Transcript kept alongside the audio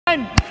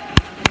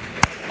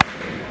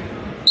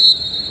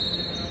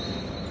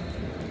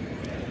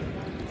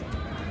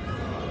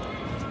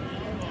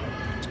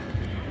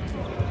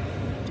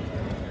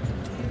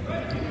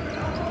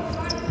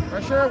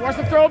Pressure, watch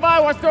the throw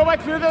by,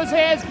 clear those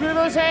hands,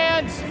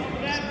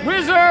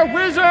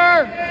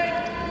 Whizzer.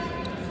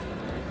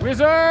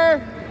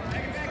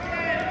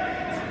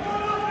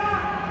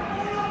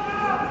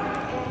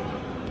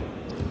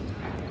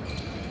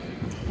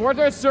 Forward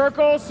there,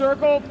 circle,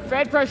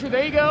 Fed pressure,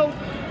 there you go.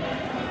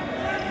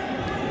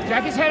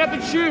 Jack his head up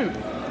and shoot.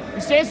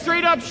 You stand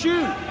straight up,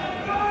 shoot.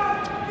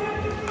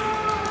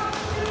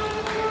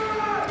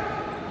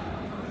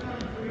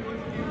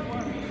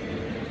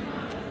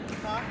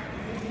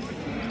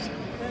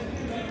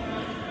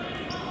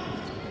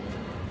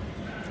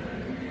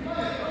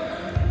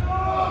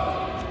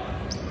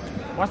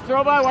 Watch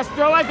throw by,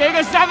 there you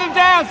go, stop him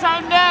down.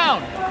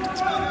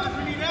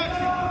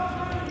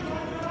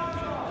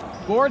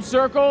 Board,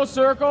 circle.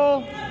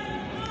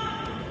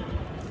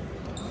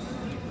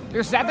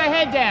 Here, snap that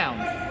head down.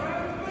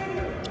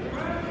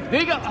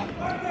 There you go.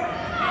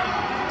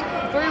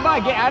 Throw your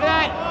body, get out of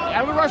that,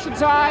 out of the Russian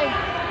tie.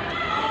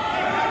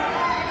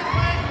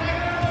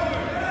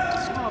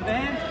 Small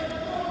band.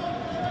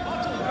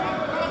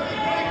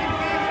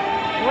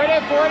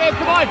 Forward it,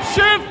 come on,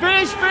 shoot,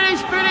 finish.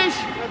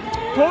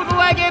 Pull the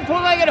leg in,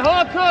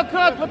 hook,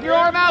 flip your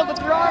arm out.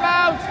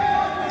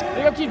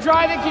 There you go, keep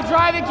driving.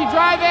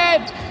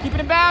 Keep it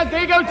in bounds,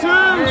 there you go, two,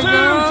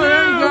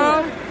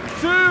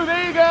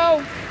 there you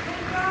go.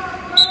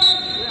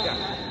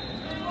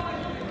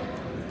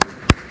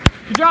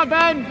 Good job,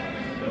 Ben.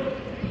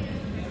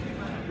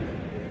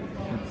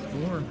 That's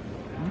 4.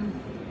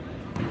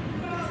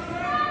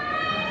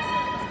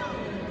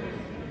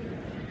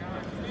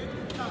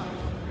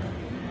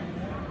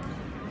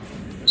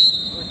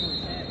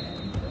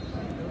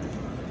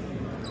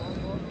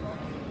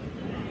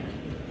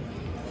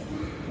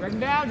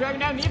 Drag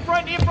him down, knee in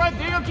front, there you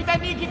go, keep that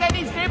knee,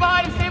 stay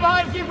behind him,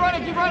 keep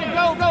running,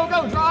 go,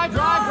 drive.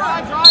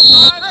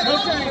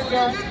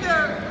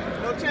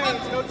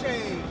 No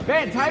change.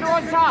 Ben, tighter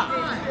on top.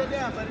 Sit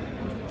down, buddy.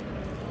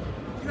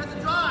 You have to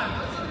drive.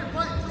 Let's see your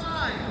butt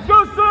drive.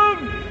 Go, Sing!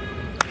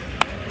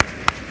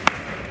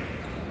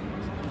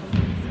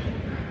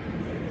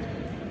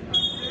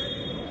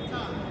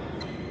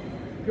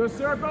 Go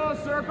circle.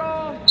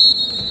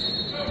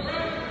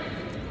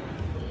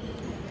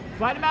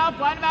 Flatten him out.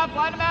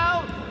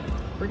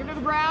 Bring him to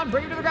the ground.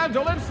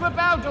 Don't let him slip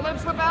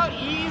out.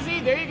 Easy,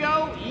 there you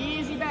go.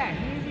 Easy back.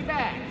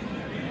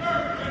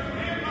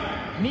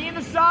 Knee in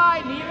the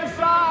side.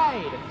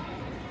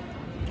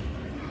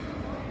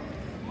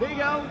 There you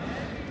go.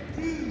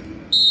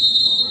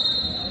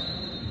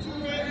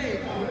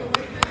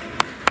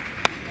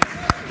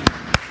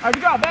 All right,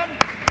 good job, Ben.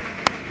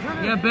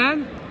 Yeah,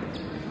 Ben.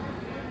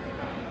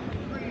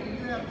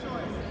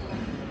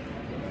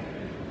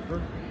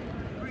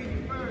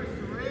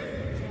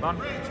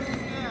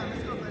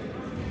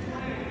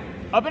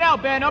 Up and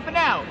out, Ben,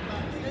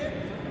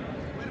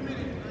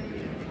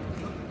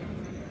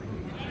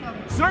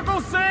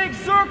 Circle, Sig,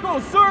 circle.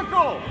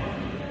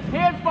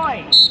 Hand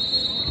fight.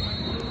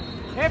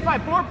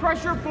 Forward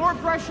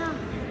pressure.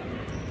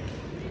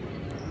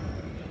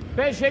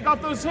 Ben, shake off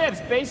those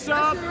hips. Base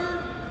up.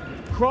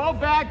 Crawl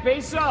back,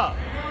 base up.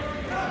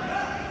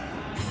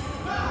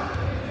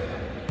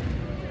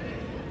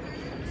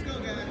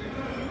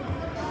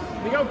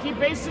 There you go, keep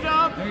basing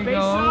up.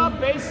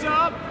 Base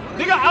up. There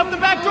you go, out the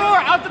back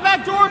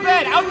door,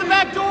 Ben,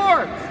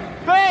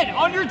 Ben,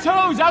 on your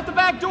toes, out the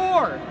back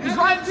door. He's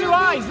riding too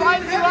high.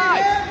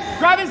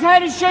 Grab his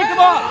head and shake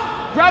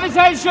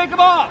him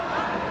off.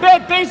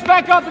 Ben, base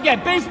back up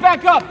again, base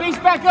back up.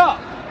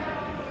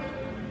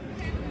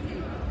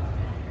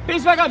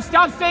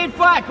 Stop staying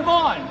flat, come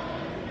on.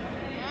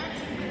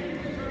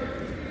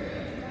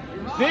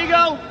 There you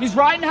go, he's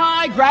riding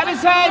high, grab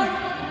his head.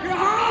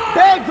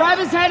 Ben, grab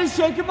his head and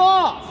shake him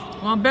off.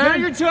 Come on, Ben. Get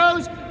on your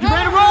toes. Get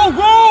ready to roll.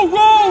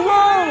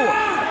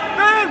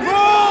 Ben,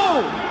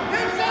 roll.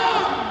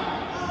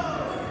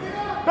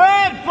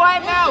 Ben,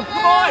 flatten out.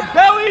 Come on.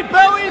 Belly.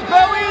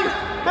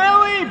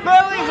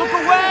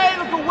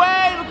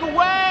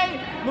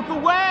 Look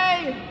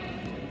away.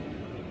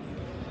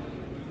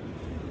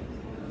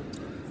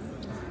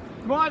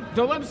 Come on.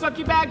 Don't let him suck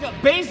you back up.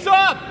 Base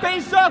up.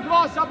 Come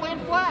on. Stop laying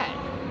flat.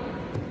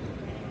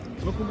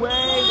 Look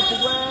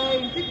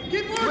away.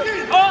 Keep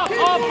working.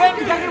 Oh, Ben,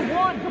 we gotta get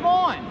one. Come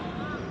on.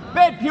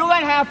 Ben, peel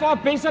that half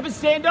off, base up and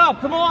stand up.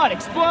 Come on,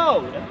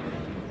 explode.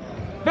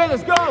 Ben,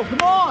 let's go.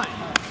 Come on.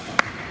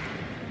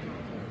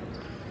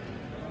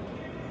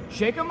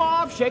 Shake him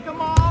off.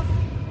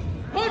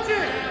 Punch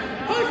it.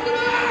 Punch the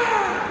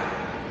man.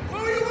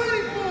 What are you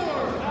waiting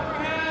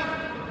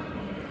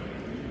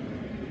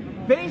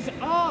for? Base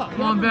up.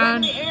 Come on, Ben.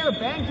 In the air,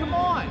 Ben, come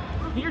on.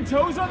 Get your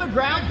toes on the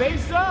ground,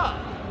 base up.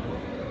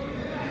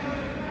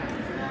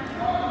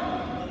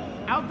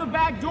 Out the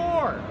back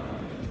door.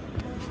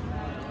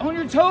 On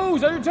your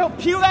toes,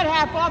 Peel that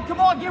half off. Come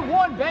on, get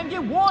one, Ben.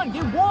 Get one.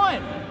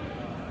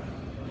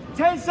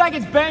 10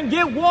 seconds, Ben.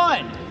 Get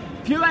one.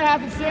 Peel that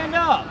half and stand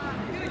up.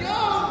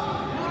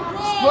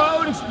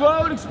 Explode,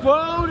 explode,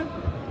 explode.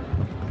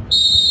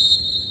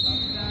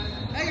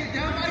 Hey, you're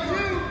down by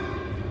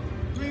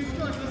 2. Green's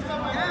close, let's go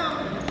down.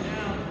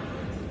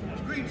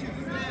 Green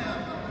chooses down.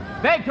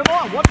 Ben, come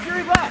on, what's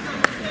your left?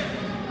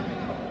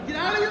 Get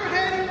out of your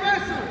head and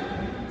wrestle.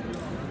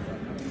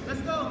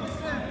 Let's go, get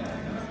set.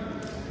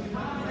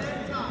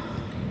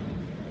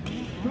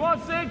 Come on,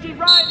 Sid, keep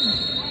riding.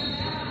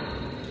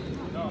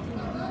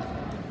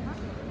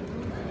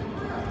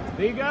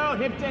 There you go,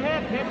 hip to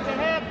hip, hip to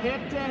hip,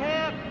 hip to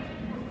hip.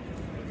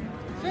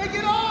 Shake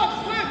it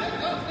off, Swift.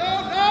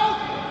 No.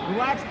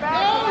 Relax back,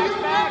 No, relax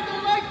you back. have the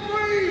leg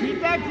free. Keep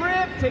that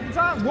grip, take your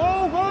time.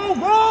 Roll, roll,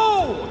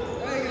 roll.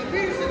 There you go,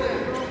 beat us in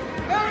there.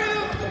 Hurry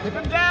up. Hip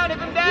him down, hip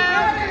him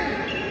down.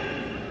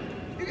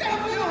 You gotta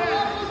feel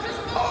it.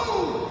 Just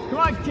move. Come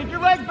on, kick your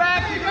legs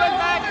back, kick your legs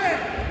back.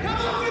 Come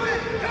on with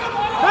it. Come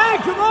on. Hey,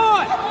 come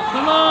on.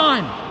 Come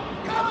on.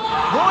 Come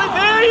on. Boy,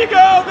 there you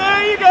go,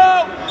 there you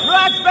go.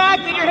 Relax back,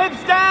 get your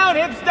hips down,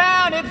 hips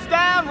down, hips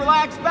down.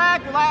 Relax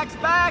back, relax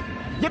back.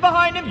 Get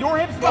behind him, your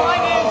hips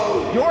behind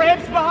his. Your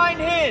hips behind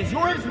his,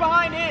 your hips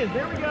behind his.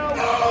 There we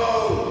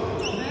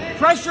go.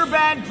 Pressure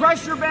bend,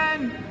 pressure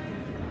bend.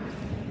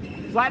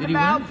 Flatten him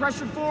out,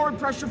 pressure forward,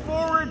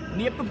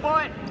 knee up the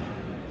butt.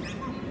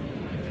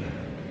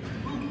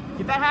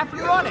 Get that half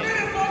and run it.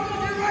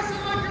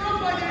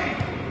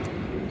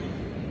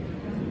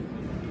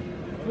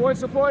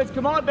 Poise,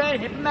 come on, Ben.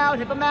 Hip him out,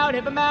 hip him out,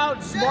 hip him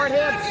out. Smart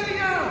hips.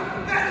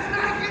 That is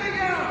not getting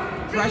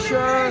out.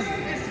 Pressure.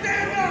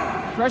 Stand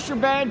up. Pressure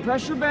bend,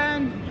 pressure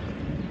bend.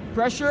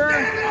 Pressure.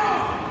 Stand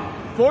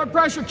up. Forward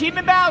pressure, keep him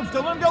in bounds.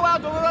 Don't let him go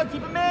out, don't let him go.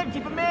 Keep him in,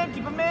 keep him in,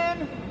 keep him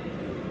in.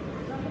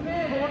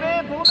 Pull him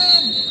in, pull him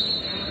in.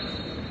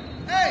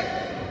 Hey,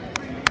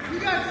 you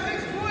got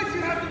 6 points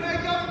you have to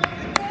make up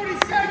in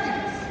 40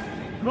 seconds.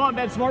 Come on,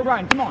 Ben, smart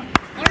riding, come on.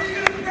 Are you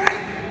gonna break?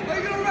 Are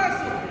you gonna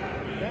wrestle?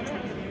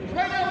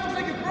 Right now, it looks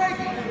like you're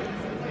breaking.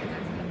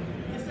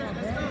 Yes, sir,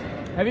 let's go.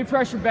 Heavy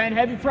pressure, Ben,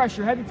 heavy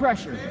pressure, heavy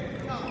pressure.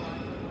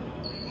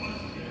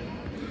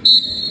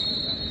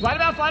 Flat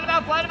him out, flat him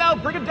out, flat him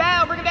out. Bring him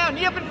down,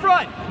 knee up in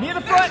front, knee in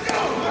the front. Let's go,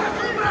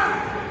 wrestle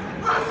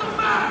back. Wrestle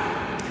back.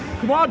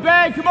 Come on,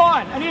 Ben, come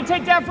on. I need to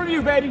take that from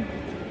you, baby.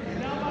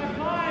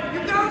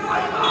 You're down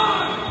by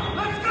 5.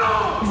 Let's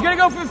go. He's gonna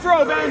go for the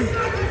throw, 3 Ben.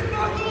 seconds,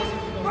 Knuckles.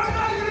 Right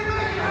now, you're gonna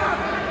make it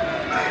happen.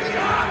 Make it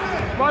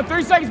happen. Come on,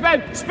 3 seconds,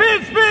 Ben. Spin,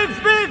 spin,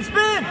 spin,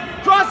 spin.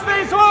 Cross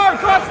face hard,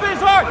 cross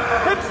face hard.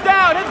 Hips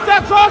down,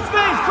 cross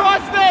face,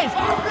 cross face.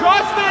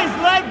 Cross face,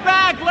 leg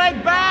back, leg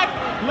back,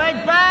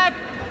 leg back.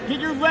 Get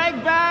your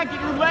leg back,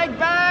 get your leg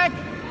back.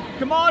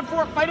 Come on,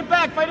 for it. Fight it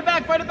back, fight it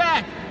back, fight it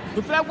back.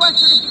 Look for that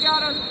Western if you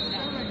got her.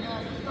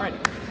 All right.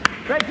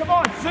 Ben, come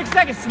on, 6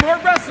 seconds.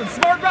 Smart wrestling,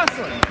 smart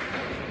wrestling.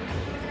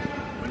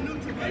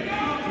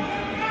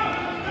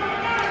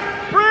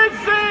 Bridge,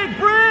 Sig,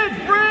 bridge,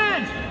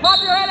 bridge.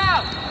 Pop your head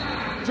out.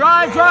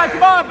 Drive, drive.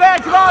 Come on, Ben,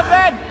 come on,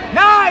 Ben.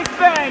 Nice,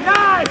 Ben,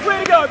 nice.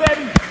 Way to go,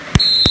 baby.